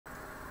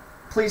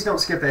Please don't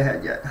skip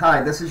ahead yet.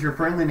 Hi, this is your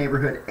friendly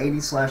neighborhood 80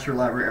 slasher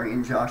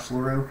librarian,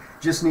 JnBLaRue.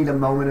 Just need a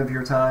moment of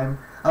your time.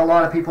 A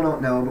lot of people don't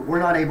know, but we're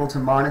not able to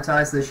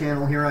monetize the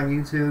channel here on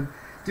YouTube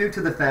due to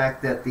the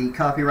fact that the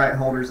copyright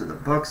holders of the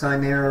books I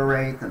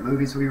narrate, the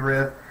movies we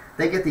riff,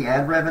 they get the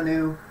ad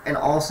revenue, and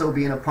also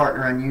being a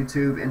partner on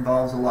YouTube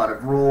involves a lot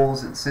of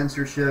rules and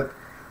censorship,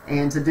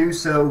 and to do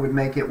so would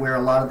make it where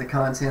a lot of the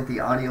content, the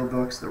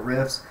audiobooks, the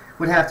riffs,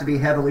 would have to be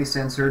heavily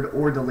censored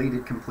or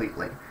deleted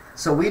completely.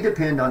 So we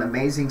depend on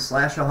amazing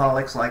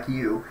slashaholics like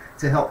you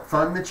to help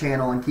fund the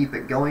channel and keep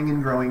it going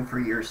and growing for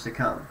years to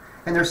come.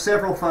 And there's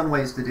several fun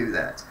ways to do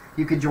that.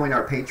 You could join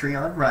our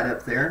Patreon right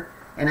up there,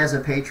 and as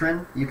a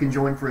patron, you can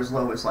join for as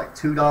low as like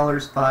 $2,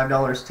 $5,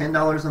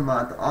 $10 a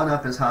month, on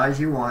up as high as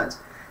you want,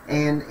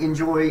 and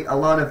enjoy a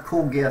lot of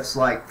cool gifts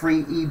like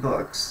free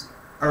ebooks,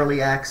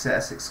 early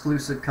access,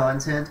 exclusive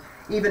content,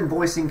 even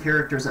voicing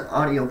characters and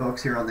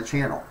audiobooks here on the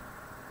channel.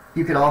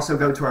 You could also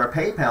go to our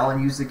PayPal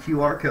and use the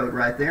QR code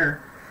right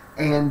there,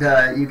 and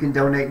you can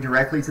donate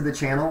directly to the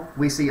channel.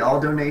 We see all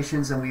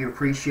donations and we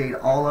appreciate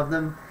all of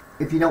them.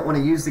 If you don't want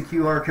to use the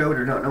QR code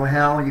or don't know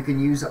how, you can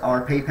use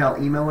our PayPal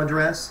email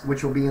address,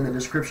 which will be in the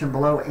description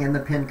below and the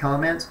pinned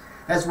comment,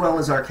 as well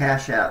as our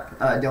Cash App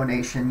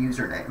donation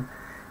username.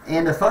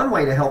 And a fun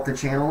way to help the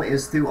channel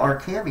is through our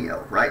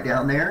Cameo, right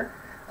down there.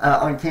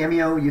 On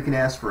Cameo, you can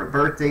ask for a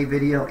birthday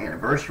video,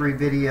 anniversary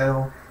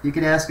video. You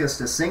can ask us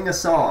to sing a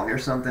song or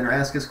something, or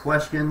ask us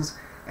questions,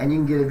 and you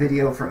can get a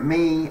video from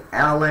me,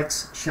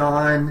 Alex,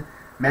 Shawn,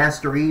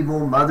 Master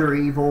Evil, Mother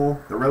Evil,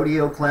 the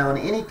Rodeo Clown,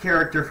 any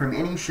character from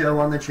any show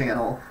on the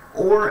channel,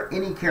 or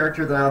any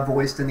character that I've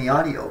voiced in the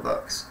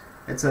audiobooks.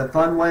 It's a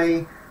fun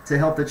way to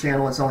help the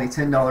channel. It's only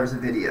 $10 a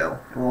video,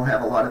 and we'll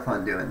have a lot of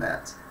fun doing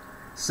that.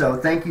 So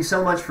thank you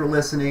so much for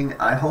listening.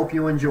 I hope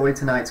you enjoyed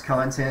tonight's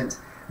content.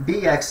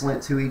 Be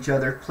excellent to each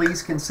other.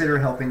 Please consider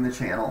helping the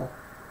channel.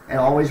 And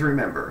always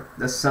remember,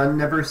 the sun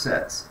never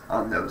sets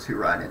on those who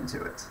ride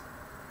into it.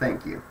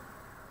 Thank you.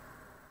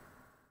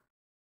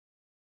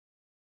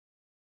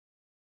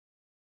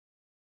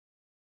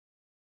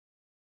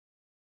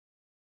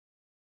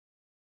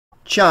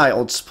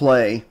 Child's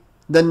Play,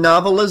 the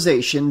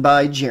novelization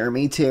by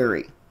Jeremy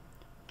Terry.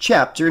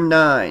 Chapter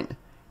 9,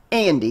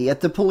 Andy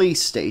at the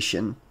Police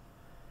Station.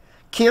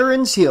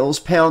 Karen's heels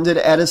pounded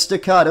at a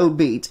staccato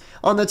beat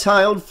on the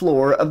tiled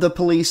floor of the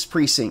police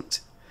precinct,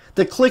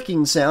 the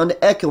clicking sound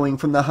echoing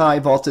from the high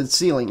vaulted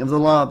ceiling of the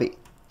lobby.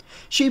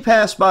 She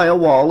passed by a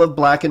wall of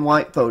black and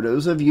white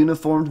photos of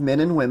uniformed men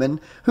and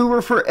women who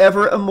were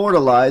forever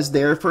immortalized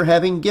there for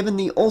having given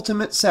the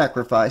ultimate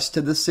sacrifice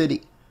to the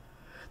city.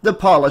 The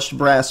polished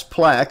brass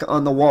plaque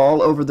on the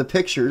wall over the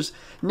pictures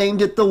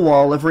named it the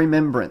Wall of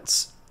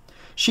Remembrance.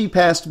 She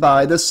passed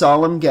by the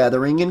solemn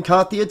gathering and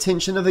caught the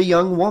attention of a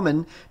young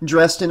woman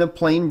dressed in a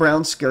plain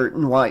brown skirt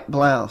and white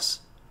blouse.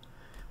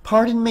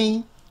 "Pardon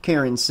me,"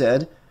 Karen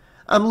said.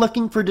 "I'm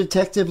looking for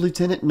Detective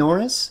Lieutenant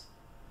Norris."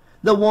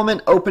 The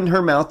woman opened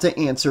her mouth to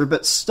answer,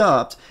 but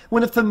stopped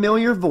when a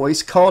familiar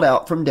voice called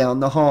out from down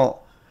the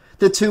hall.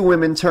 The two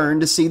women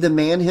turned to see the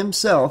man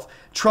himself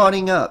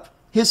trotting up,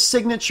 his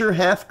signature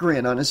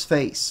half-grin on his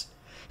face.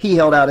 He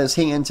held out his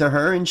hand to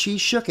her, and she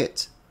shook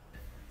it.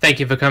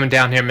 "Thank you for coming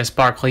down here, Miss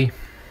Barclay,"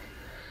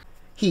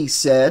 he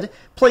said,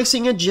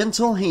 placing a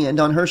gentle hand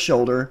on her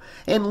shoulder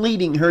and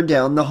leading her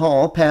down the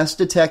hall past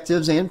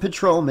detectives and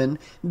patrolmen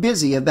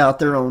busy about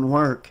their own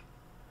work.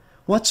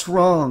 "What's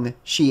wrong?"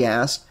 she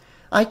asked.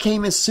 "I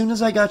came as soon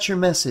as I got your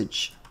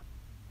message."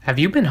 "Have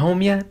you been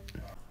home yet?"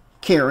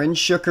 Karen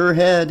shook her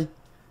head.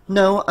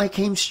 "No, I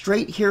came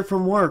straight here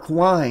from work.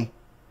 Why?"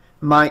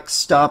 Mike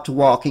stopped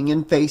walking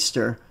and faced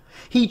her.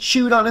 He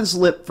chewed on his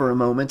lip for a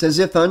moment as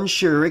if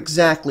unsure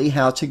exactly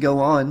how to go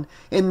on,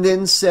 and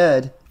then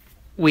said,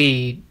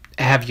 "We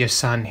have your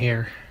son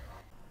here."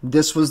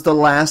 This was the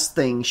last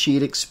thing she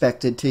had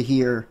expected to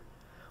hear.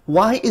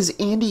 "Why is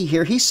Andy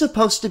here? He's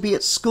supposed to be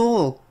at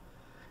school."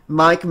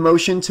 Mike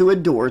motioned to a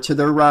door to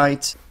their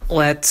right.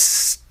 "Let's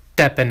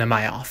step into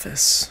my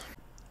office."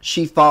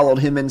 She followed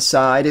him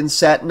inside and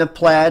sat in a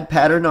plaid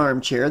pattern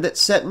armchair that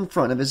sat in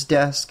front of his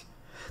desk.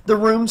 The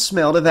room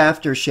smelled of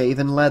aftershave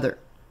and leather.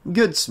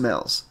 Good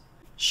smells.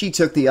 She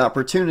took the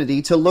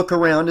opportunity to look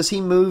around as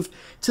he moved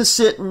to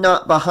sit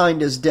not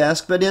behind his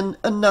desk but in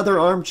another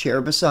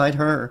armchair beside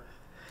her.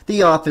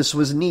 The office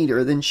was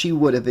neater than she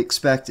would have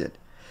expected.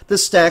 The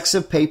stacks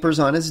of papers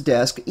on his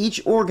desk,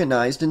 each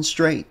organized and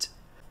straight.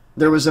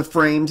 There was a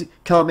framed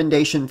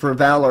commendation for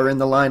valor in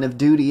the line of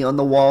duty on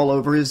the wall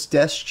over his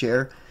desk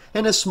chair,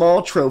 and a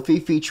small trophy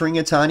featuring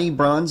a tiny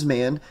bronze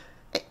man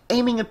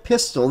aiming a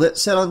pistol that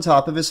sat on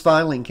top of his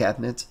filing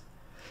cabinet.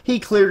 He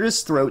cleared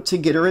his throat to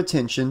get her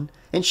attention,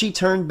 and she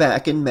turned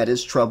back and met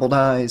his troubled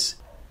eyes.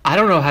 "I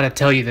don't know how to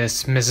tell you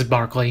this, Mrs.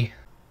 Barclay."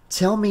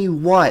 "Tell me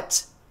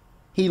what?"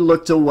 He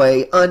looked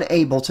away,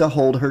 unable to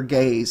hold her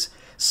gaze.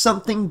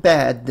 Something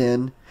bad,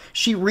 then.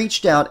 She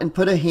reached out and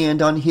put a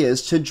hand on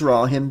his to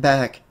draw him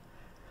back.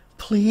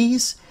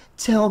 "Please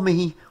tell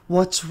me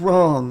what's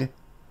wrong."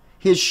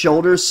 His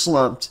shoulders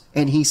slumped,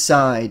 and he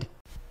sighed.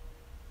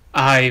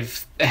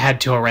 "I've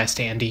had to arrest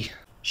Andy."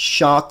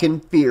 Shock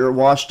and fear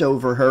washed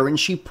over her, and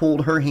she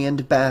pulled her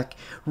hand back,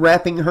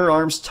 wrapping her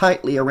arms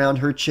tightly around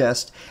her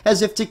chest,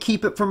 as if to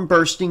keep it from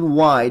bursting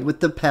wide with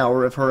the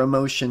power of her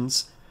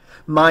emotions.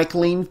 Mike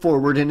leaned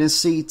forward in his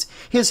seat,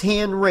 his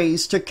hand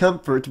raised to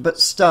comfort, but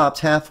stopped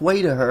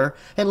halfway to her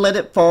and let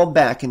it fall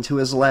back into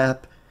his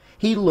lap.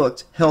 He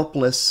looked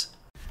helpless.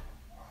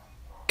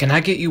 Can I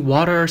get you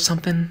water or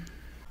something?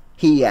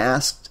 He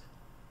asked.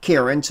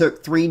 Karen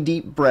took 3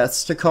 deep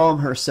breaths to calm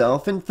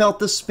herself and felt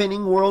the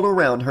spinning world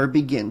around her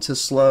begin to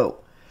slow.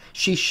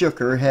 She shook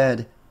her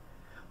head.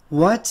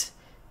 What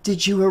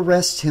did you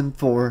arrest him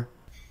for?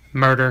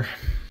 Murder.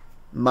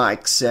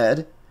 Mike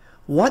said.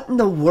 What in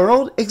the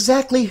world?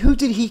 Exactly who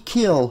did he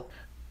kill?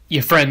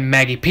 Your friend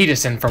Maggie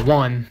Peterson, for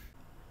one.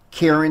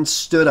 Karen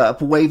stood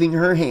up, waving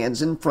her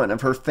hands in front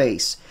of her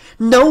face.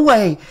 No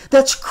way!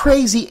 That's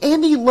crazy!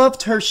 Andy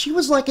loved her. She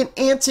was like an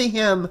aunt to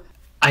him.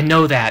 I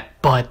know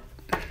that, but...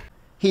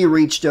 He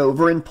reached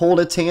over and pulled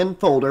a tan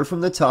folder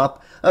from the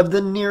top of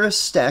the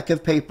nearest stack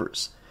of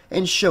papers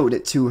and showed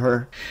it to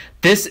her.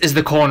 This is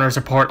the coroner's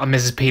report on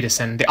Mrs.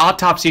 Peterson. The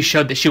autopsy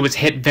showed that she was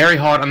hit very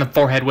hard on the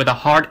forehead with a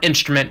hard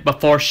instrument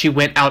before she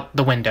went out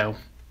the window.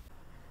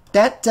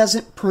 That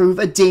doesn't prove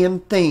a damn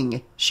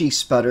thing, she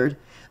sputtered.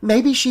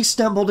 Maybe she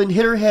stumbled and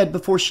hit her head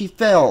before she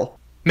fell.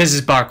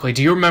 Mrs. Barclay,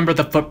 do you remember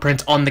the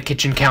footprints on the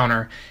kitchen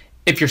counter?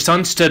 If your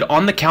son stood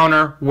on the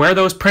counter where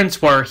those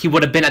prints were, he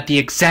would have been at the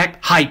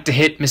exact height to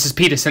hit Mrs.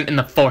 Peterson in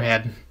the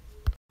forehead.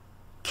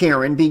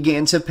 Karen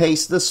began to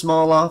pace the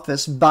small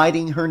office,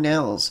 biting her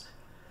nails.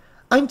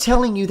 I'm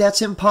telling you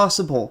that's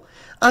impossible.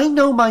 I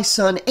know my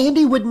son.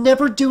 Andy would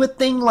never do a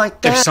thing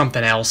like that. There's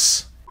something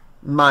else,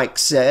 Mike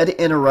said,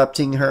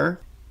 interrupting her.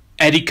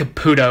 Eddie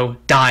Caputo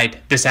died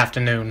this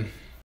afternoon.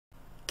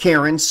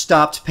 Karen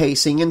stopped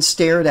pacing and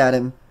stared at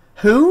him.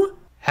 Who?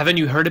 Haven't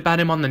you heard about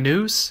him on the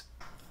news?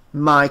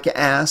 Mike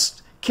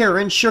asked.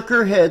 Karen shook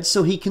her head,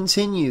 so he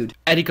continued.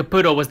 Eddie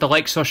Caputo was the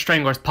Lakeshore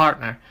Strangler's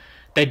partner.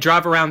 They'd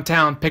drive around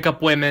town, pick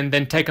up women,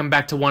 then take them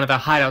back to one of the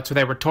hideouts where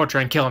they would torture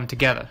and kill them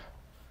together.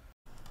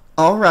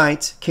 All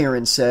right,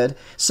 Karen said.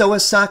 So a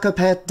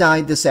psychopath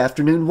died this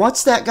afternoon.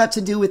 What's that got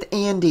to do with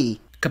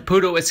Andy?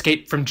 Caputo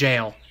escaped from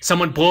jail.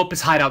 Someone blew up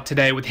his hideout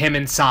today with him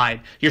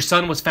inside. Your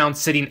son was found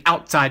sitting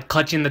outside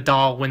clutching the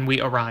doll when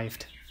we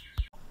arrived.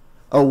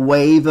 A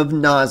wave of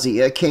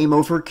nausea came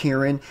over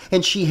Karen,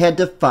 and she had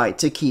to fight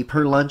to keep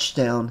her lunch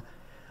down.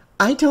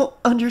 I don't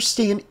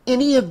understand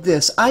any of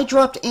this. I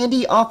dropped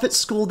Andy off at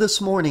school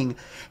this morning.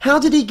 How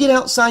did he get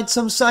outside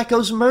some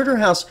psycho's murder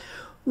house?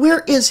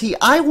 Where is he?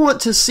 I want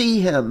to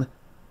see him.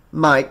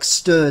 Mike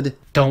stood.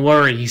 Don't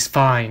worry, he's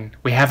fine.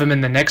 We have him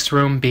in the next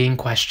room being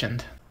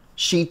questioned.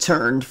 She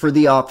turned for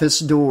the office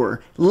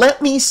door.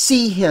 Let me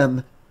see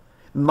him.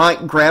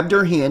 Mike grabbed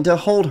her hand to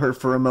hold her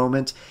for a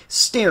moment,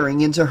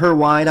 staring into her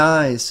wide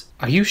eyes.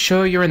 Are you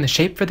sure you're in the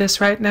shape for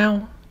this right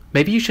now?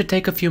 Maybe you should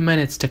take a few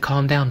minutes to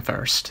calm down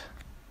first.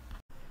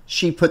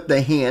 She put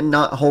the hand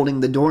not holding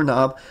the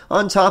doorknob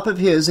on top of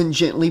his and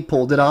gently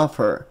pulled it off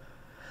her.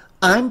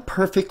 I'm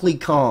perfectly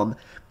calm.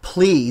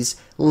 Please,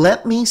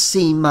 let me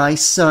see my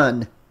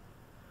son.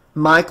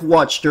 Mike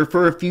watched her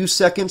for a few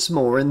seconds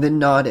more and then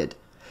nodded.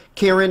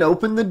 Karen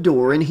opened the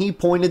door and he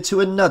pointed to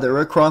another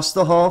across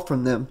the hall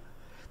from them.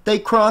 They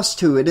crossed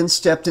to it and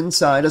stepped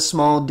inside a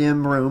small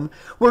dim room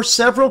where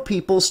several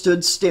people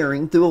stood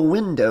staring through a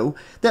window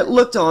that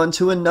looked on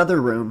to another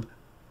room.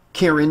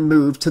 Karen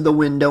moved to the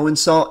window and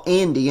saw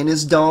Andy and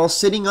his doll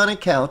sitting on a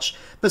couch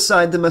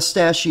beside the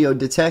mustachioed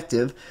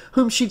detective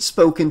whom she'd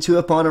spoken to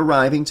upon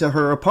arriving to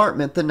her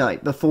apartment the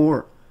night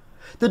before.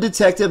 The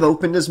detective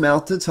opened his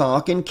mouth to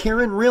talk, and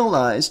Karen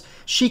realized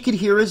she could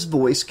hear his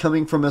voice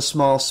coming from a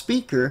small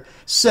speaker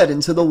set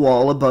into the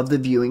wall above the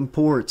viewing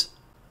port.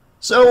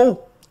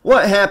 So,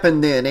 what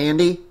happened then,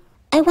 Andy?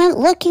 I went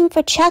looking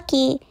for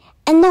Chucky,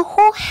 and the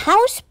whole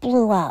house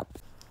blew up.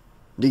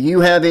 Do you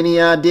have any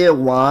idea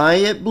why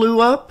it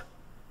blew up?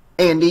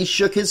 Andy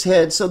shook his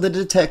head, so the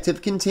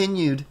detective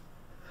continued.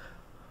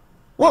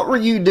 What were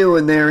you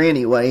doing there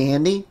anyway,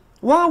 Andy?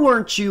 Why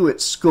weren't you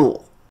at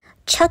school?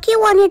 Chucky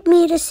wanted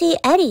me to see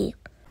Eddie.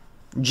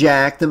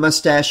 Jack, the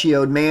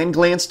mustachioed man,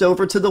 glanced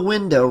over to the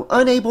window,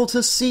 unable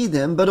to see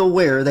them but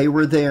aware they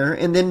were there,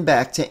 and then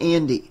back to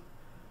Andy.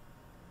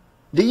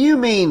 Do you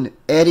mean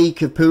Eddie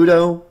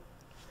Caputo?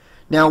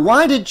 Now,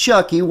 why did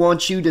Chucky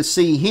want you to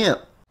see him?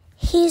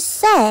 He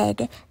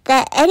said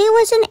that Eddie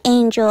was an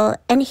angel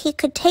and he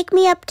could take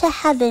me up to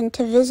heaven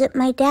to visit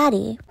my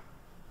daddy.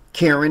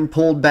 Karen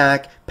pulled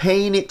back,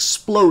 pain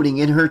exploding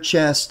in her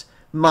chest.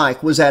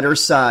 Mike was at her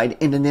side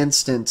in an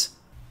instant.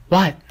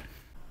 What?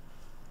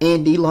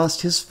 Andy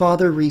lost his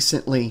father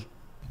recently.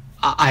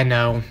 I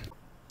know.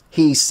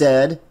 He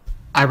said.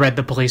 I read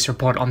the police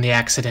report on the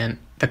accident.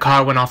 The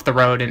car went off the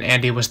road and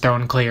Andy was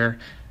thrown clear.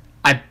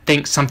 I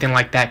think something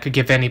like that could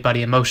give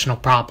anybody emotional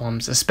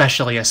problems,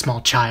 especially a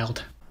small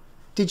child.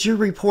 Did your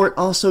report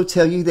also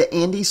tell you that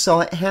Andy saw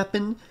it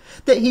happen?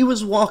 That he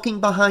was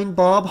walking behind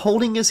Bob,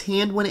 holding his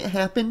hand when it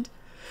happened?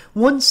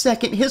 1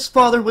 second his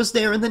father was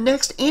there, and the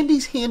next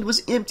Andy's hand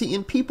was empty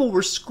and people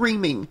were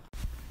screaming.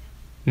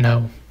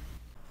 No.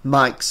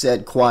 Mike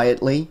said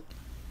quietly.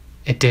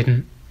 It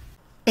didn't.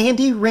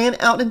 Andy ran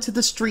out into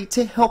the street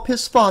to help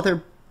his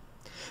father.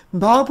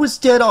 Bob was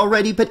dead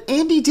already, but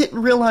Andy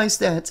didn't realize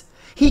that.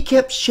 He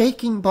kept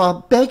shaking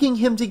Bob, begging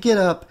him to get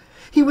up.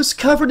 He was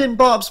covered in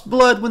Bob's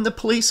blood when the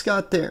police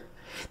got there.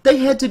 They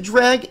had to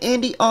drag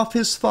Andy off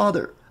his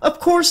father. Of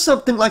course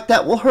something like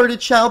that will hurt a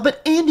child,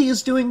 but Andy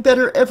is doing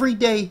better every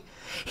day.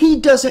 He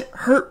doesn't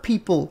hurt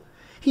people.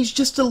 He's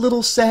just a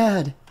little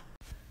sad.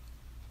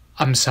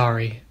 I'm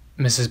sorry,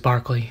 Mrs.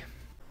 Barclay.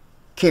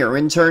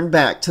 Karen turned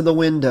back to the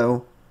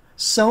window.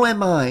 So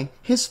am I.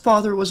 His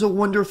father was a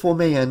wonderful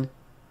man.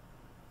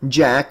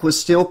 Jack was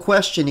still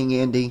questioning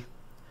Andy.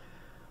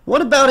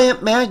 What about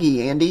Aunt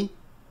Maggie, Andy?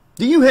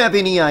 Do you have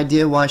any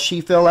idea why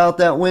she fell out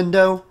that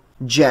window?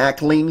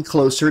 Jack leaned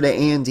closer to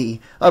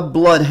Andy, a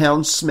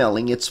bloodhound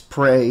smelling its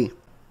prey.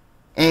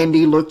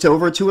 Andy looked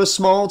over to a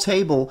small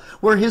table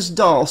where his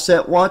doll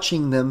sat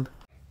watching them.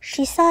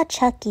 She saw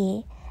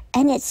Chucky,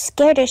 and it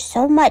scared her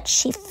so much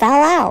she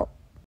fell out.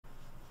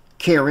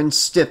 Karen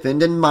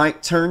stiffened and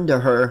Mike turned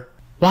to her.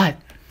 What?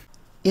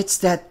 It's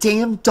that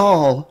damn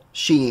doll,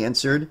 she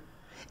answered.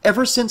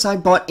 Ever since I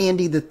bought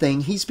Andy the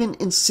thing, he's been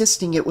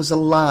insisting it was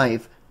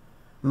alive.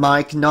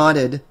 Mike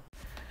nodded.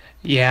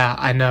 Yeah,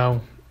 I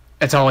know.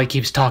 That's all he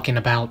keeps talking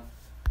about.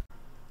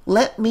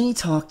 Let me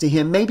talk to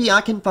him. Maybe I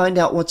can find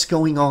out what's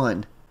going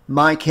on.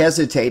 Mike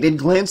hesitated,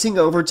 glancing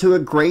over to a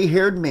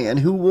gray-haired man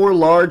who wore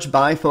large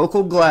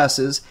bifocal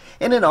glasses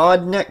and an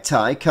odd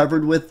necktie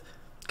covered with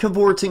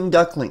cavorting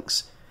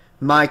ducklings.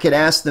 Mike had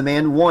asked the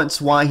man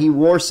once why he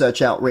wore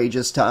such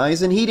outrageous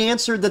ties, and he'd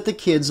answered that the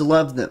kids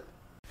loved them.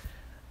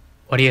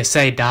 What do you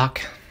say,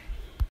 Doc?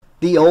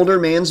 The older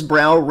man's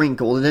brow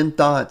wrinkled in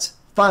thought.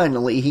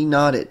 Finally, he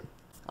nodded.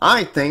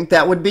 I think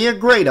that would be a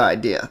great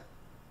idea.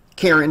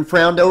 Karen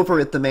frowned over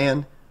at the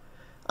man.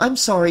 I'm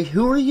sorry,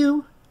 who are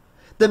you?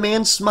 The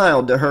man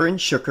smiled to her and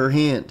shook her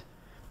hand.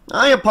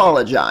 I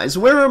apologize.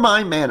 Where are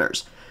my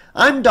manners?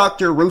 I'm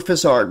Dr.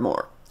 Rufus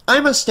Ardmore.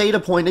 I'm a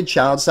state-appointed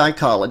child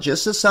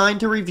psychologist assigned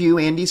to review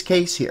Andy's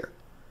case here.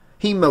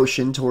 He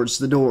motioned towards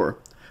the door.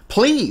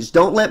 Please,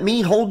 don't let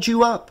me hold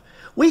you up.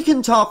 We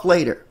can talk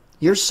later.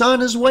 Your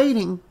son is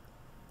waiting.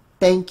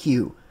 Thank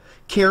you,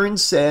 Karen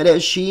said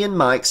as she and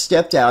Mike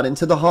stepped out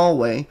into the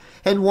hallway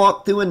and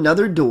walked through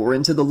another door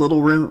into the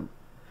little room.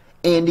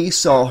 Andy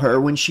saw her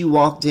when she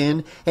walked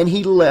in, and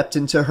he leapt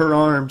into her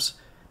arms.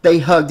 They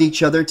hugged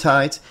each other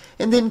tight,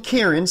 and then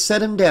Karen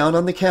set him down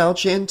on the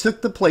couch and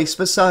took the place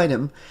beside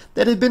him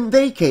that had been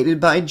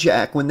vacated by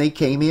Jack when they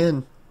came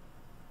in.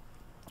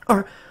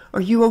 Are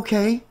you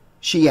okay?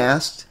 She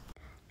asked.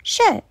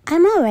 Sure,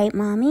 I'm all right,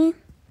 Mommy.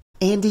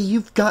 Andy,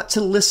 you've got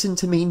to listen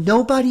to me.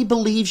 Nobody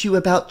believes you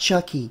about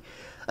Chucky.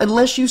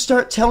 Unless you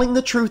start telling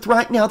the truth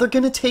right now, they're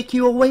going to take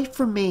you away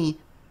from me.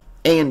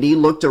 Andy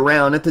looked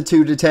around at the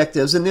two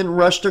detectives and then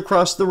rushed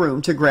across the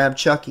room to grab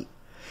Chucky.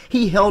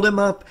 He held him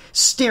up,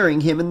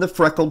 staring him in the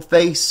freckled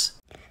face.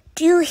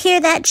 Do you hear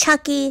that,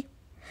 Chucky?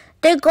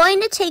 They're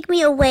going to take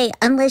me away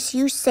unless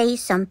you say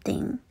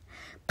something.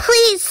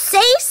 Please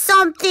say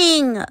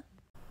something!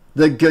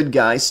 The good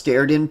guy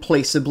stared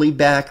implacably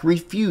back,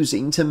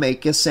 refusing to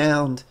make a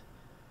sound.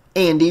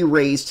 Andy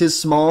raised his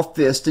small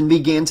fist and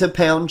began to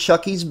pound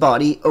Chucky's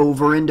body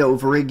over and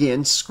over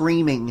again,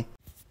 screaming.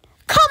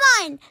 Come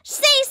on,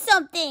 say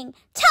something.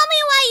 Tell me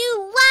why you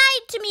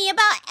lied to me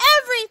about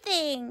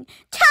everything.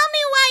 Tell me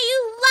why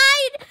you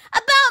lied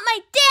about my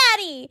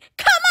daddy.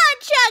 Come on,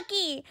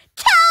 Chucky,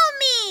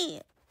 tell me.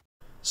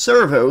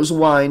 Servos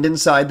whined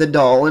inside the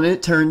doll and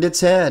it turned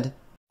its head.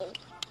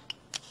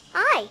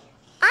 Hi,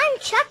 I'm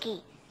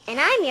Chucky, and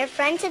I'm your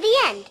friend to the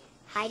end.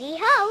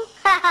 Heidi-ho.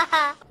 Ha ha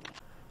ha.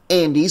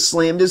 Andy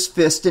slammed his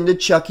fist into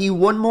Chucky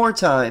one more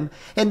time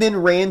and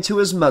then ran to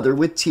his mother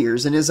with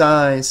tears in his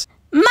eyes.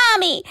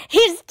 Mommy,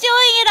 he's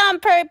doing it on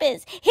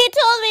purpose. He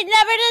told me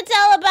never to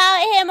tell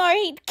about him or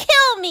he'd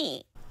kill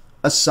me.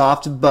 A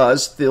soft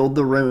buzz filled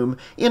the room,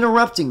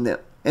 interrupting them,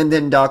 and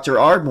then Dr.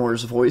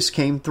 Ardmore's voice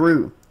came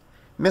through.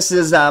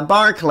 Mrs.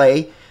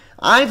 Barclay,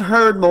 I've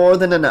heard more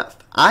than enough.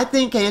 I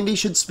think Andy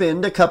should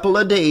spend a couple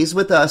of days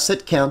with us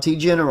at County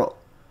General.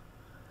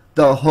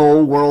 The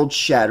whole world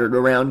shattered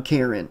around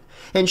Karen,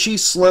 and she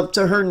slumped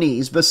to her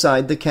knees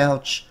beside the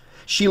couch.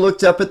 She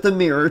looked up at the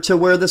mirror to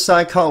where the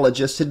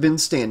psychologist had been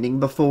standing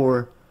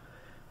before.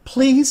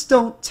 Please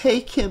don't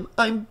take him,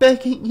 I'm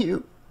begging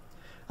you.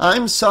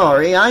 I'm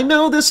sorry, I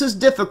know this is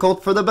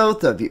difficult for the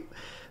both of you,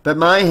 but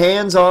my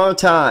hands are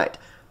tied.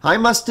 I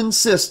must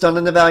insist on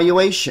an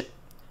evaluation.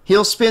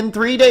 He'll spend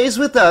 3 days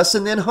with us,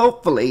 and then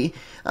hopefully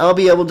I'll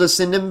be able to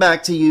send him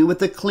back to you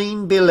with a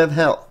clean bill of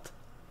health.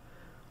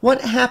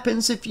 What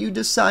happens if you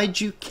decide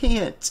you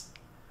can't?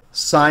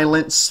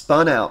 Silence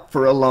spun out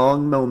for a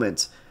long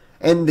moment,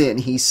 and then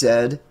he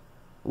said,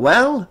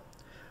 Well,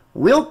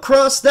 we'll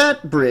cross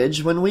that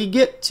bridge when we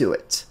get to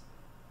it.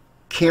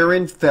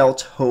 Karen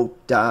felt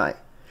hope die.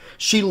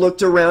 She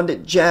looked around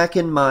at Jack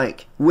and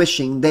Mike,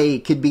 wishing they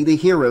could be the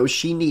heroes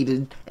she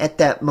needed at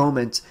that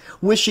moment,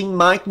 wishing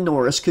Mike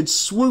Norris could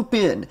swoop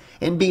in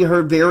and be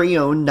her very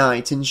own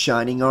knight in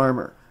shining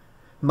armor.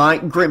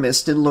 Mike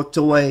grimaced and looked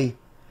away.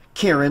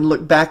 Karen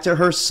looked back to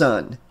her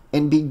son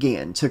and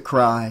began to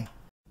cry.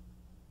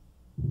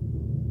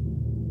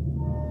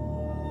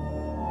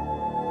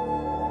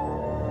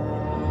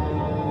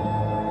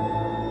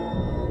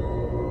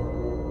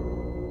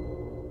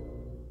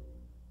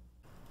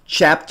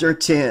 Chapter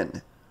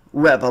 10.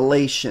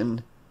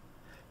 Revelation.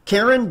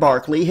 Karen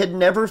Barclay had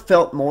never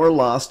felt more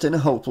lost and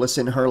hopeless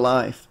in her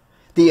life.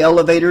 The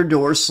elevator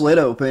door slid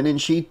open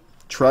and she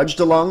trudged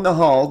along the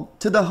hall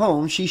to the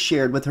home she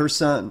shared with her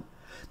son.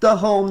 The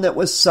home that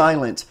was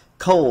silent,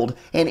 cold,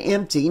 and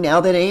empty now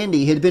that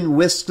Andy had been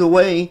whisked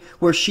away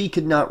where she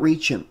could not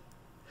reach him.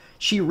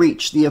 She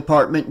reached the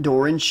apartment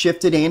door and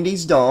shifted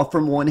Andy's doll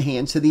from one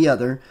hand to the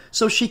other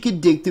so she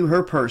could dig through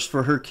her purse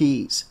for her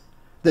keys.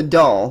 The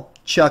doll,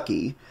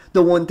 Chucky,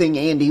 the one thing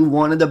Andy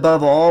wanted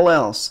above all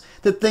else,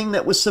 the thing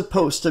that was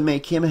supposed to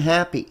make him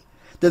happy,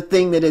 the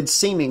thing that had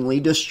seemingly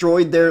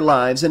destroyed their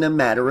lives in a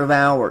matter of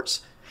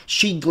hours.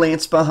 She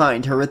glanced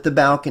behind her at the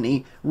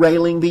balcony,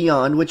 railing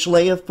beyond which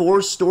lay a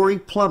 4-story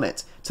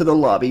plummet to the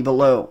lobby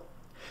below.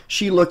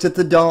 She looked at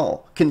the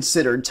doll,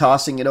 considered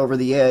tossing it over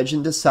the edge,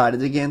 and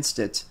decided against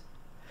it.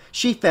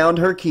 She found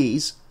her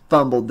keys,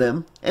 fumbled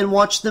them, and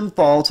watched them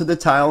fall to the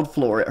tiled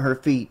floor at her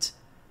feet.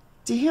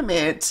 "Damn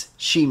it,"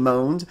 she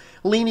moaned,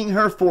 leaning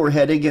her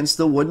forehead against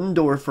the wooden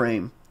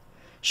doorframe.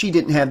 She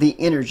didn't have the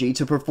energy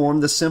to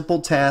perform the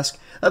simple task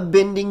of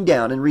bending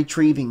down and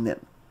retrieving them.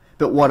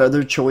 But what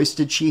other choice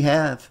did she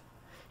have?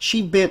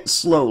 She bent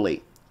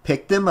slowly,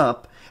 picked them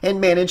up,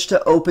 and managed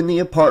to open the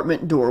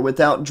apartment door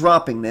without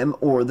dropping them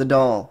or the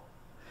doll.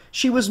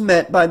 She was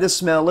met by the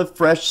smell of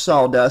fresh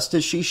sawdust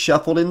as she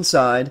shuffled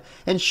inside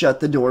and shut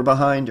the door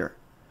behind her.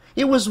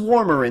 It was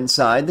warmer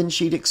inside than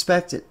she'd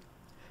expected.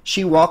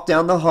 She walked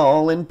down the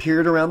hall and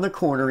peered around the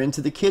corner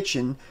into the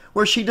kitchen,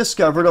 where she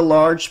discovered a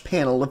large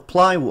panel of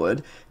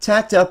plywood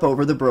tacked up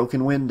over the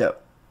broken window.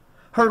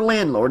 Her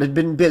landlord had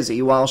been busy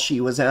while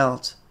she was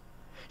out.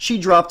 She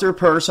dropped her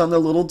purse on the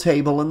little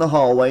table in the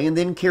hallway and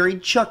then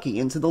carried Chucky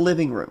into the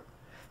living room,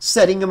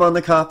 setting him on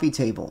the coffee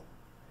table.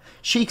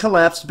 She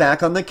collapsed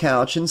back on the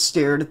couch and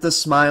stared at the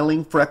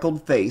smiling,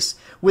 freckled face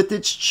with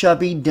its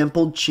chubby,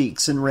 dimpled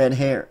cheeks and red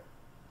hair.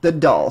 The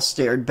doll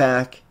stared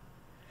back.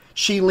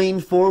 She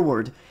leaned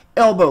forward,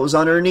 elbows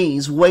on her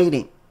knees,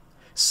 waiting.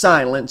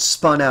 Silence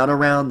spun out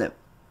around them.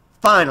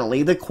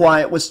 Finally, the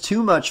quiet was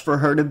too much for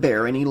her to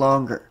bear any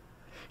longer.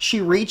 She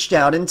reached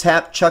out and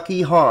tapped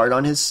Chucky hard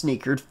on his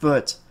sneakered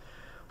foot.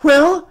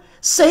 "Well,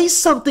 say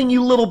something,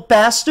 you little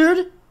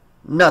bastard!"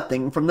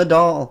 Nothing from the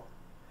doll.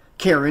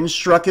 Karen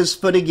struck his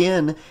foot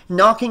again,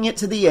 knocking it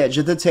to the edge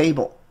of the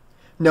table,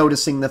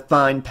 noticing the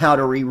fine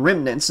powdery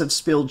remnants of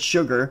spilled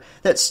sugar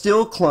that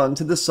still clung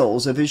to the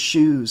soles of his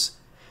shoes.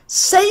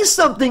 "Say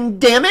something,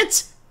 damn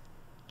it!"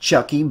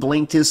 Chucky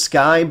blinked his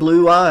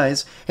sky-blue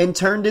eyes and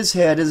turned his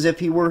head as if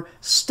he were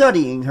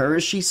studying her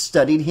as she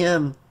studied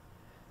him.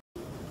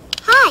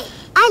 Hi,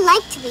 I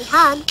like to be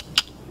hugged.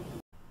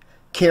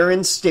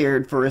 Karen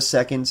stared for a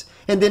second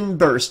and then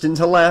burst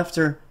into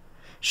laughter.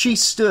 She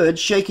stood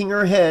shaking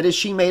her head as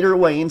she made her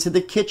way into the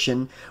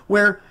kitchen,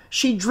 where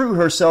she drew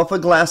herself a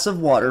glass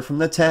of water from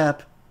the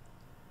tap.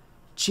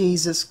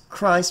 "Jesus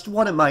Christ,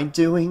 what am I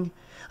doing?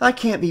 I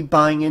can't be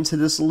buying into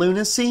this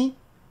lunacy."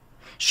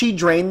 She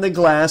drained the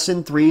glass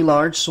in 3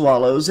 large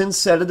swallows and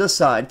set it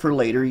aside for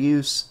later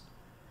use.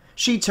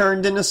 She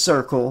turned in a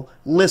circle,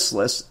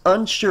 listless,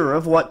 unsure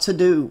of what to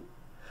do.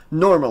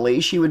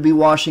 Normally, she would be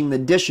washing the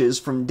dishes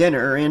from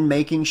dinner and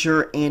making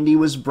sure Andy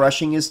was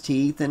brushing his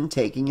teeth and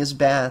taking his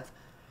bath.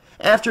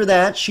 After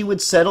that, she would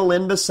settle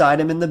in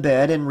beside him in the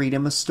bed and read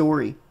him a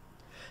story.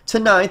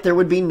 Tonight, there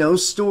would be no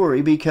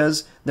story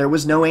because there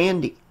was no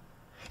Andy,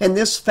 and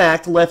this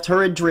fact left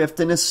her adrift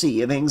in a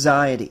sea of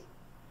anxiety.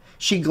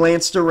 She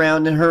glanced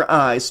around and her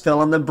eyes fell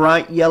on the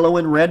bright yellow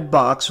and red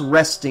box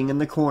resting in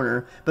the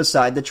corner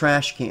beside the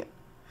trash can,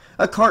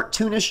 a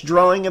cartoonish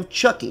drawing of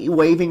Chucky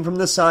waving from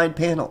the side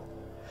panel.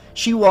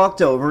 She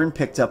walked over and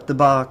picked up the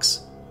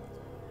box.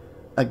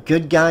 "A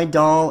good guy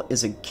doll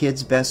is a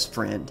kid's best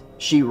friend,"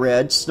 she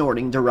read,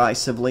 snorting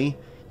derisively.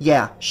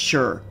 "Yeah,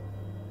 sure."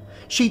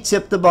 She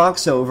tipped the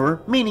box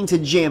over, meaning to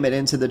jam it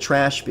into the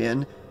trash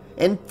bin,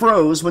 and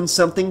froze when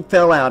something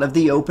fell out of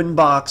the open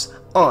box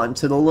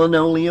onto the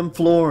linoleum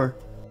floor.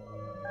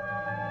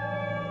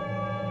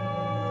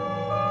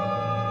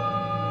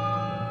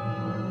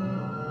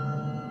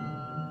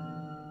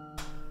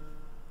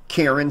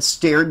 Karen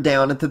stared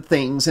down at the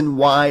things in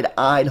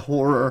wide-eyed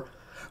horror,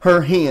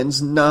 her hands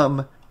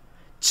numb.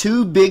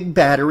 2 big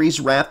batteries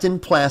wrapped in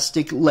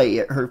plastic lay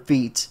at her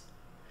feet.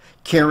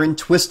 Karen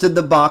twisted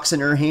the box in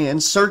her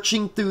hand,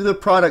 searching through the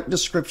product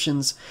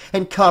descriptions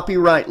and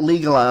copyright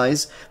legal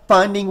eyes,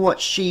 finding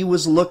what she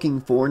was looking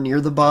for near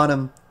the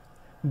bottom.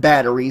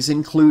 Batteries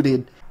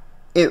included,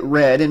 it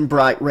read in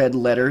bright red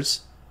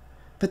letters.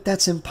 "But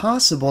that's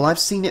impossible. I've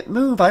seen it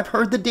move. I've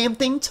heard the damn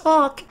thing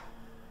talk."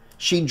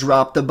 She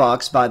dropped the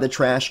box by the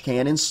trash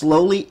can and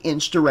slowly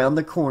inched around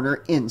the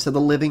corner into the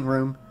living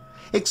room,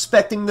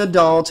 expecting the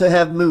doll to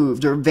have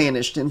moved or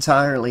vanished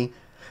entirely,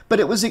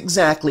 but it was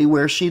exactly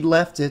where she'd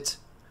left it.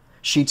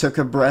 She took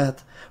a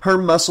breath, her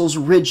muscles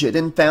rigid,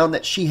 and found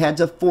that she had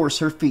to force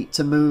her feet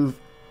to move.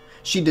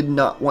 She did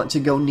not want to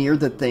go near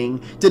the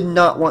thing, did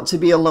not want to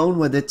be alone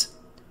with it.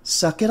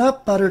 "Suck it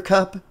up,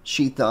 Buttercup,"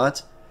 she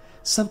thought.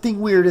 "Something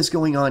weird is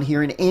going on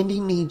here and Andy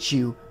needs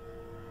you."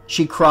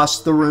 She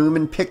crossed the room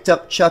and picked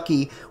up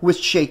Chucky with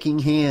shaking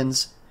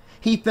hands.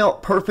 He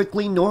felt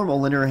perfectly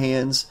normal in her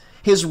hands,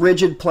 his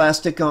rigid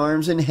plastic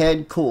arms and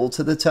head cool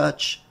to the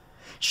touch.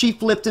 She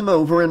flipped him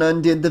over and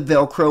undid the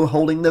Velcro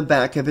holding the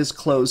back of his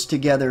clothes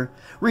together,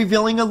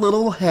 revealing a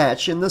little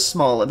hatch in the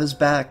small of his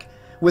back,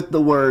 with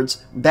the words,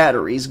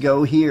 "Batteries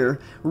go here,"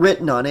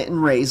 written on it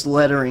in raised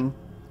lettering.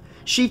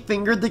 She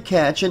fingered the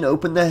catch and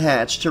opened the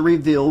hatch to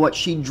reveal what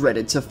she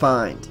dreaded to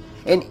find,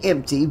 an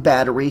empty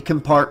battery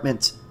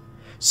compartment.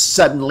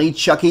 Suddenly,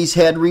 Chucky's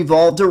head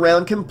revolved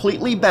around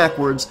completely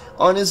backwards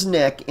on his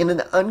neck in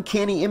an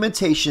uncanny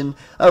imitation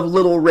of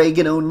little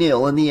Regan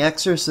O'Neil in The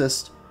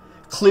Exorcist.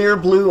 Clear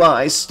blue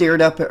eyes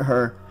stared up at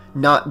her,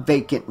 not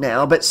vacant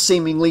now, but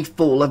seemingly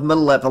full of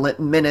malevolent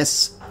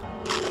menace.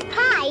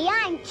 Hi,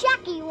 I'm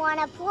Chucky.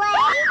 Wanna play?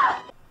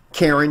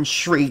 Karen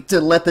shrieked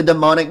and let the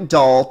demonic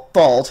doll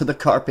fall to the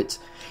carpet.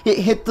 It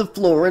hit the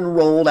floor and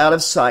rolled out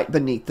of sight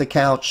beneath the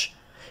couch.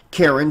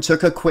 Karen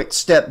took a quick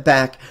step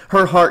back,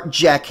 her heart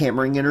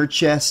jackhammering in her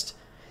chest.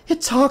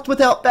 It talked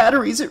without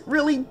batteries, it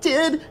really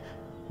did.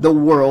 The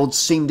world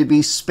seemed to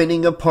be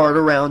spinning apart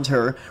around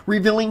her,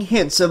 revealing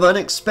hints of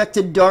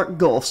unexpected dark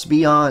gulfs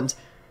beyond.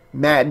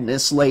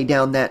 Madness lay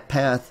down that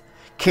path.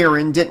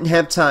 Karen didn't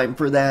have time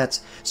for that,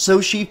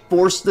 so she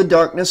forced the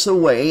darkness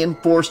away and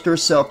forced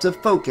herself to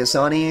focus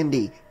on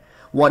Andy.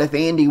 What if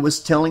Andy was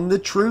telling the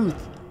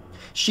truth?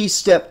 She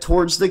stepped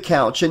towards the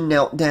couch and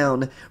knelt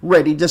down,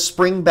 ready to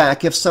spring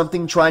back if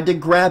something tried to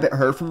grab at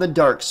her from the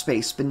dark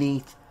space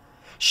beneath.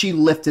 She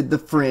lifted the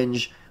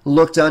fringe,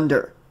 looked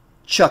under.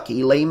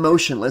 Chucky lay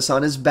motionless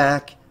on his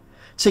back.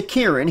 To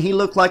Karen, he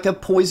looked like a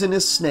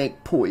poisonous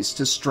snake poised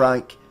to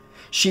strike.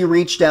 She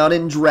reached out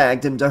and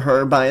dragged him to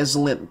her by his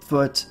limp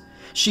foot.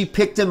 She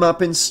picked him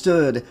up and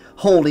stood,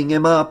 holding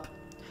him up.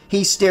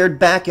 He stared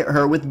back at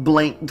her with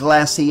blank,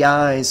 glassy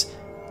eyes.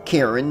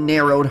 Karen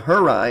narrowed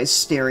her eyes,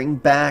 staring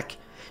back.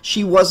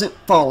 She wasn't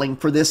falling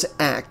for this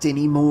act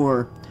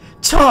anymore.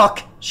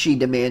 "Talk!" she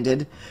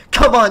demanded.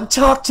 "Come on,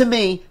 talk to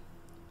me!"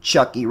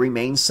 Chucky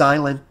remained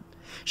silent.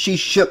 She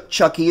shook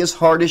Chucky as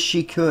hard as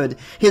she could,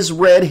 his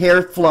red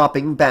hair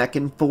flopping back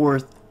and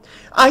forth.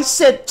 "I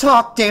said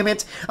talk, damn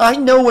it! I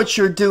know what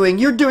you're doing.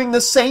 You're doing the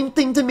same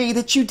thing to me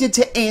that you did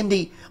to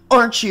Andy,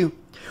 aren't you?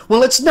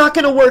 Well, it's not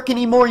going to work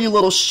anymore, you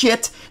little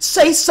shit.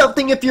 Say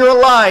something if you're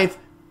alive."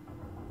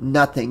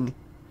 Nothing.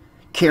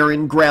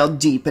 Karen growled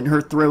deep in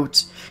her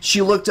throat.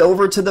 She looked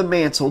over to the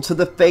mantel, to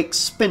the fake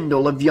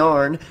spindle of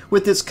yarn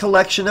with its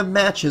collection of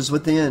matches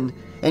within,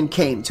 and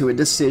came to a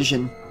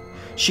decision.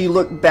 She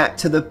looked back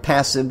to the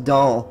passive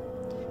doll.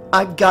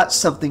 "I've got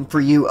something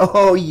for you.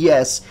 Oh,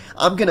 yes,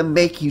 I'm gonna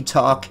make you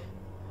talk."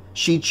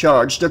 She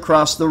charged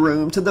across the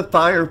room to the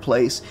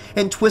fireplace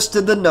and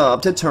twisted the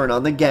knob to turn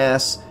on the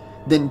gas,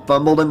 then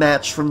fumbled a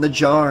match from the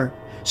jar,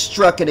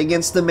 struck it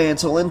against the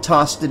mantel and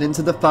tossed it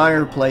into the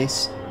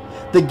fireplace.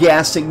 The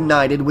gas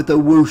ignited with a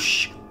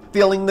whoosh,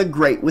 filling the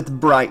grate with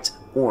bright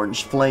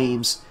orange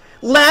flames.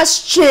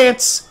 "Last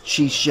chance!"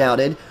 she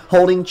shouted,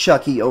 holding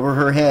Chucky over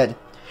her head.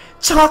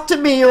 "Talk to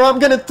me or I'm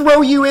gonna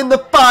throw you in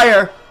the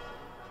fire!"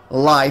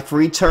 Life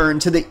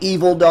returned to the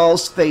evil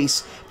doll's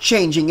face,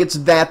 changing its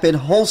vapid,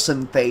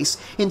 wholesome face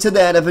into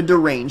that of a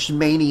deranged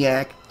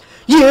maniac.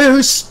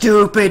 "You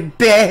stupid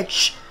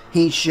bitch!"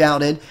 he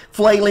shouted,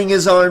 flailing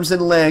his arms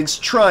and legs,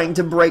 trying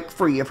to break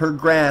free of her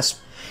grasp.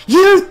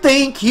 "You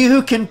think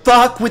you can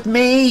fuck with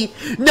me?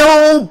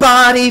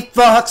 Nobody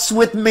fucks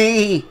with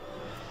me!"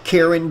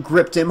 Karen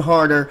gripped him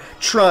harder,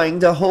 trying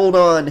to hold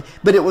on,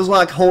 but it was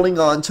like holding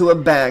on to a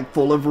bag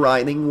full of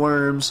writhing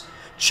worms.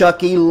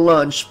 Chucky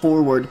lunged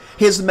forward,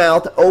 his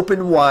mouth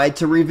open wide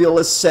to reveal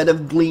a set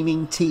of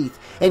gleaming teeth,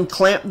 and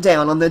clamped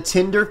down on the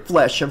tender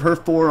flesh of her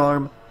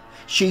forearm.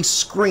 She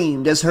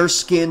screamed as her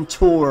skin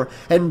tore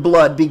and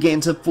blood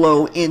began to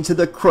flow into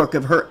the crook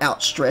of her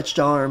outstretched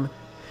arm.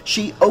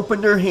 She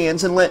opened her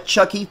hands and let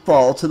Chucky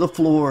fall to the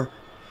floor.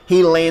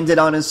 He landed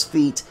on his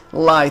feet,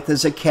 lithe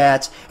as a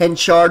cat, and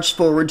charged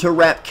forward to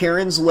wrap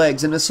Karen's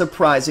legs in a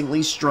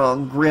surprisingly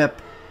strong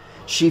grip.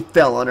 She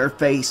fell on her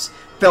face,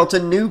 felt a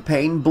new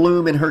pain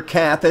bloom in her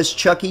calf as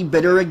Chucky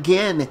bit her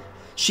again.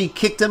 She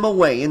kicked him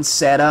away and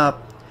sat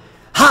up.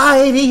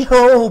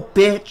 "Hidey-ho,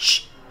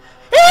 bitch!"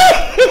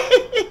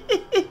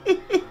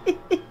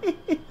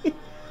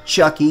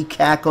 Chucky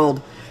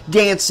cackled,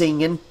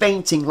 dancing and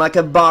fainting like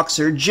a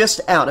boxer just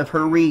out of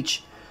her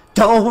reach.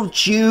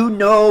 "Don't you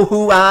know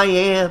who I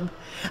am?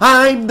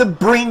 I'm the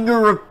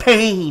bringer of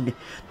pain.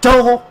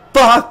 Don't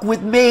fuck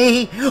with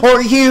me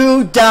or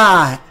you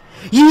die.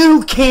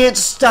 You can't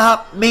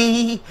stop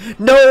me.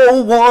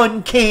 No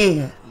one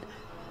can."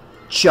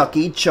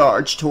 Chucky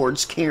charged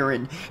towards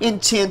Karen,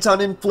 intent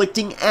on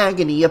inflicting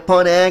agony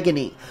upon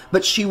agony,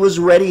 but she was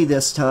ready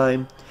this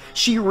time.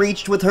 She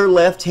reached with her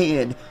left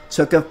hand,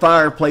 took a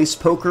fireplace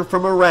poker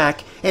from a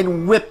rack,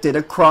 and whipped it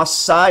across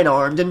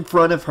side-armed in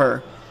front of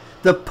her.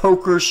 The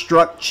poker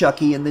struck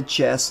Chucky in the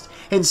chest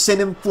and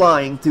sent him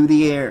flying through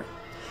the air.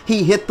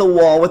 He hit the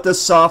wall with a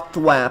soft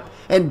thwap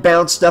and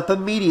bounced up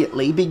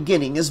immediately,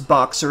 beginning his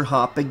boxer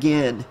hop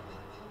again.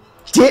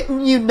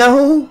 "Didn't you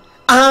know?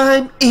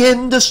 I'm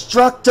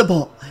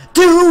indestructible.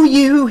 Do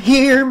you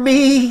hear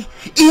me?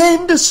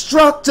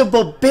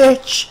 Indestructible,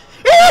 bitch!"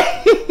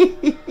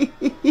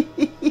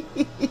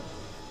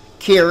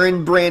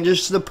 Karen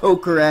brandished the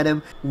poker at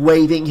him,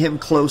 waving him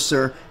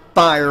closer,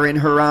 fire in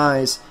her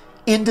eyes.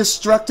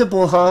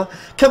 "Indestructible, huh?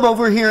 Come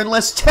over here and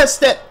let's test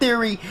that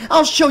theory.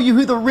 I'll show you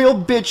who the real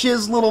bitch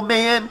is, little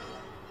man."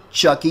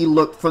 Chucky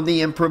looked from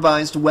the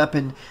improvised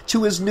weapon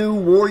to his new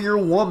warrior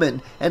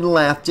woman and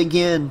laughed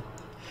again.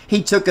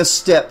 He took a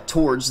step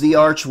towards the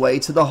archway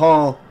to the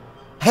hall.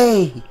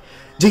 "Hey,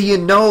 do you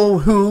know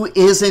who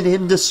isn't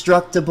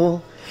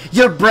indestructible?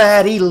 Your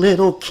bratty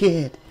little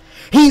kid.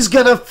 He's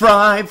gonna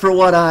fry for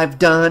what I've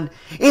done.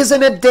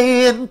 Isn't a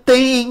damn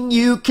thing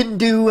you can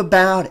do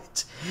about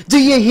it. Do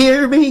you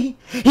hear me?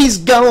 He's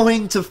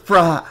going to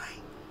fry."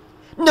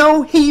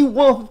 "No, he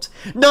won't.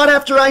 Not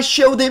after I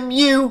show them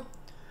you."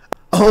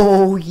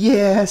 "Oh,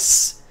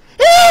 yes."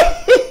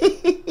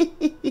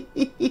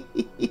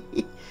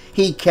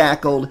 He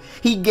cackled.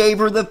 He gave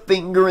her the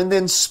finger and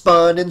then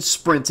spun and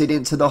sprinted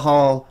into the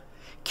hall.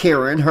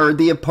 Karen heard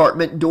the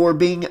apartment door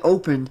being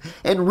opened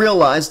and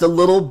realized the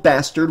little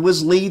bastard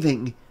was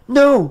leaving.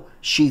 No,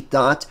 she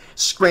thought,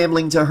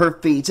 scrambling to her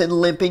feet and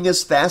limping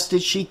as fast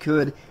as she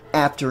could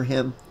after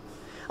him.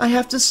 "I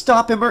have to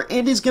stop him or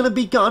Andy's going to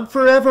be gone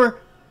forever."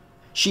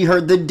 She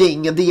heard the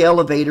ding of the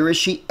elevator as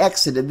she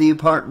exited the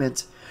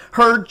apartment.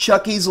 Heard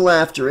Chucky's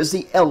laughter as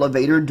the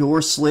elevator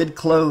door slid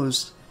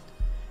closed.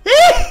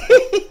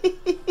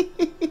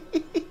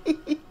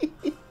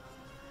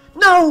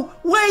 "No,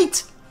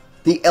 wait!"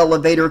 The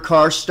elevator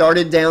car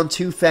started down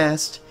too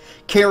fast.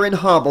 Karen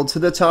hobbled to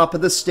the top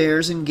of the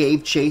stairs and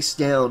gave chase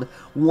down.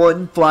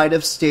 1 flight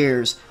of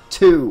stairs.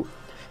 2.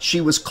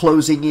 She was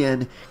closing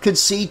in, could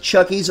see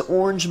Chucky's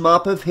orange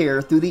mop of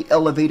hair through the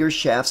elevator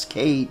shaft's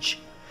cage.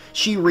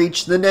 She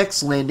reached the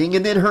next landing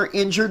and then her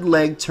injured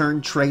leg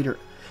turned traitor,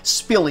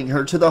 spilling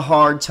her to the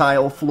hard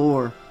tile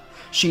floor.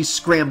 She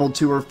scrambled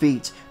to her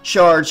feet,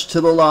 charged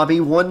to the lobby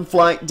 1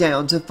 flight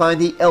down to find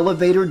the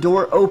elevator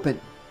door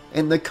open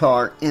and the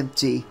car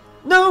empty.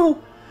 "No!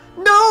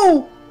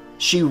 No!"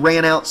 She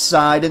ran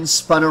outside and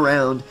spun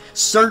around,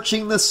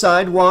 searching the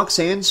sidewalks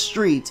and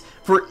street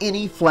for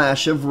any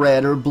flash of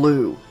red or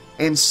blue,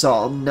 and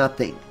saw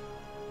nothing.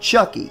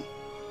 Chucky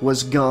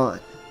was gone.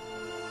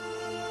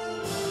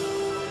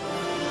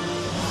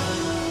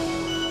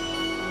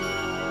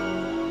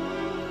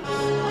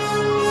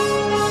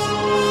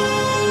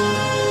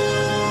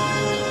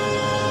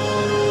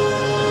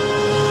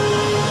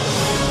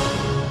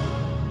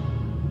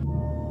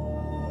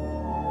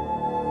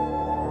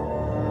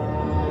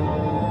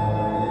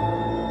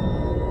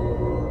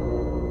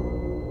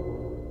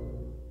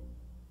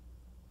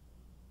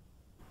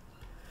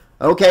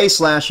 Okay,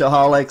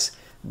 Slashaholics,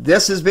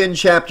 this has been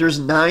chapters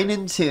 9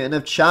 and 10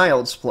 of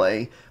Child's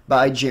Play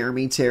by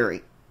Jeremy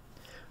Terry.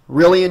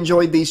 Really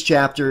enjoyed these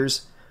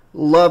chapters.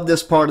 Love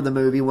this part of the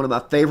movie, one of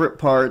my favorite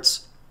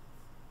parts.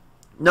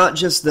 Not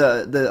just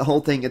the whole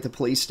thing at the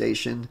police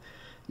station,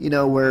 you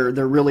know, where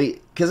they're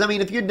really... Because, I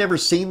mean, if you'd never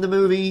seen the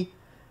movie,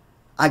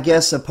 I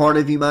guess a part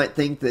of you might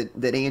think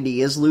that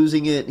Andy is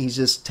losing it. He's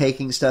just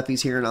taking stuff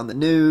he's hearing on the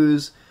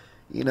news,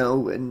 you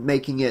know, and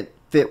making it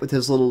fit with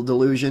his little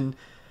delusion.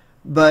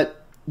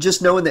 But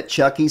just knowing that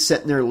Chucky's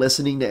sitting there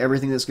listening to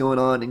everything that's going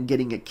on and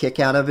getting a kick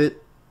out of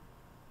it,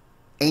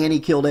 and he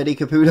killed Eddie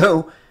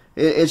Caputo,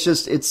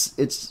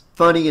 it's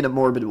funny in a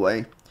morbid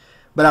way.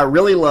 But I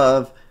really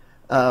love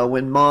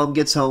when Mom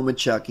gets home with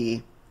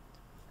Chucky,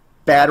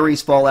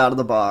 batteries fall out of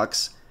the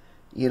box,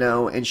 you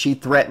know, and she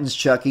threatens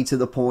Chucky to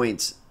the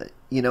point,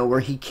 you know,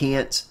 where he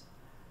can't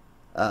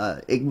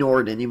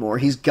ignore it anymore.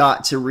 He's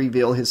got to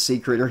reveal his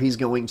secret or he's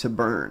going to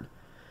burn.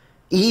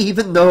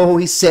 Even though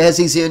he says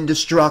he's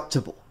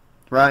indestructible,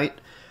 right?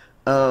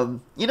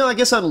 You know, I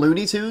guess on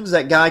Looney Tunes,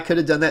 that guy could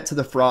have done that to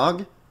the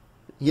frog,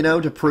 you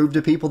know, to prove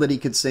to people that he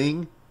could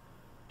sing.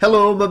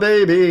 "Hello, my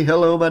baby.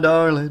 Hello, my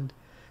darling."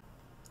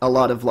 A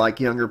lot of, like,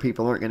 younger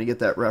people aren't going to get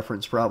that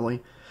reference,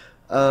 probably.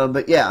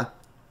 But, yeah.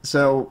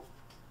 So,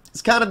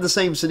 it's kind of the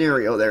same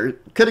scenario there.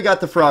 Could have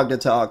got the frog to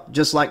talk,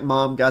 just like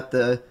Mom got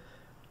the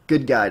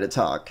good guy to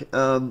talk.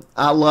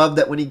 I love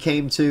that when he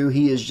came to,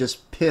 he is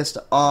just pissed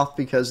off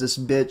because this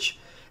bitch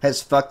has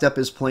fucked up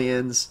his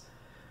plans.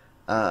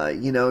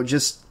 You know,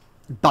 just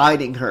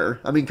biting her.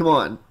 I mean, come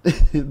on.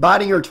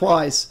 Biting her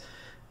twice.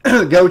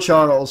 Go,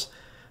 Charles.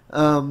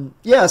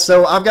 Yeah,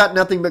 so I've got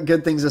nothing but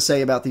good things to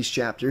say about these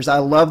chapters. I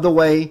love the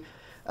way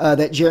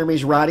that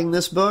Jeremy's writing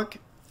this book.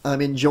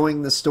 I'm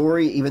enjoying the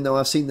story, even though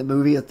I've seen the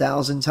movie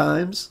 1,000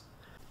 times.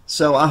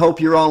 So I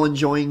hope you're all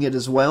enjoying it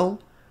as well.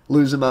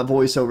 Losing my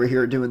voice over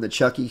here doing the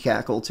Chucky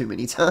cackle too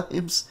many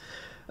times.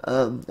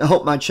 I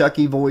hope my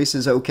Chucky voice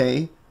is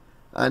okay.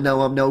 I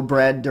know I'm no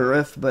Brad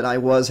Dourif, but I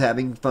was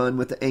having fun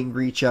with the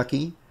angry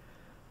Chucky.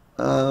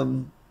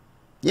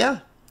 Yeah,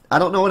 I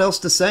don't know what else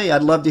to say.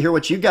 I'd love to hear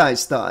what you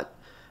guys thought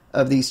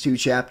of these 2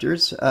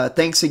 chapters.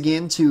 Thanks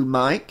again to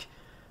Mike,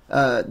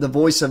 the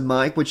voice of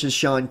Mike, which is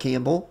Shawn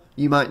Campbell.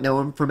 You might know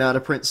him from Out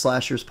of Print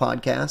Slashers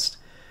podcast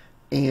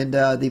and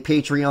the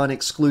Patreon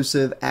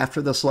exclusive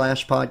After the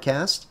Slash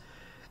podcast.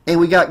 And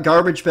we got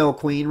GarbagePail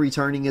Queen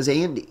returning as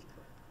Andy.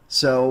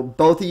 So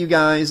both of you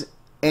guys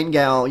and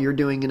gal, you're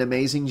doing an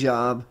amazing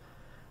job.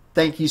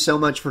 Thank you so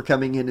much for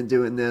coming in and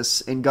doing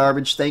this. And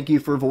Garbage, thank you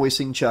for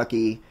voicing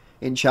Chucky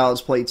in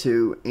Child's Play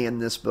 2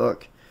 and this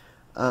book.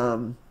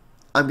 I'm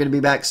going to be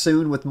back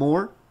soon with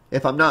more.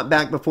 If I'm not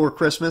back before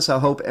Christmas, I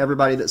hope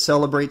everybody that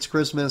celebrates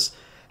Christmas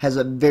has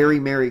a very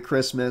Merry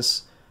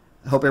Christmas.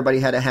 I hope everybody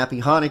had a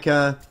Happy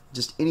Hanukkah.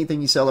 Just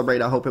anything you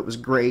celebrate, I hope it was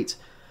great.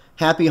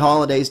 Happy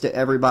holidays to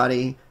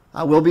everybody.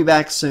 I will be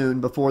back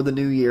soon before the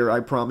new year, I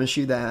promise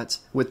you that,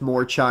 with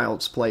more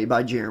Child's Play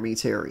by Jeremy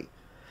Terry.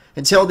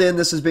 Until then,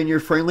 this has been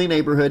your friendly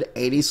neighborhood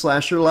 80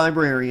 slasher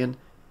librarian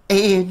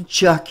and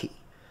Chucky,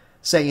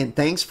 saying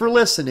thanks for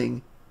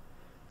listening.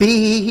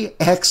 Be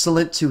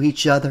excellent to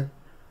each other.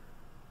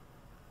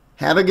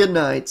 Have a good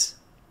night,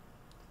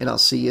 and I'll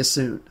see you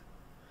soon.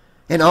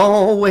 And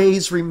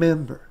always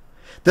remember,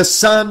 the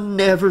sun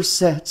never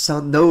sets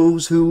on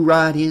those who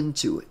ride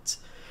into it.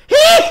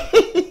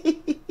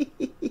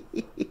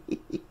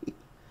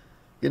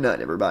 Good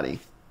night, everybody.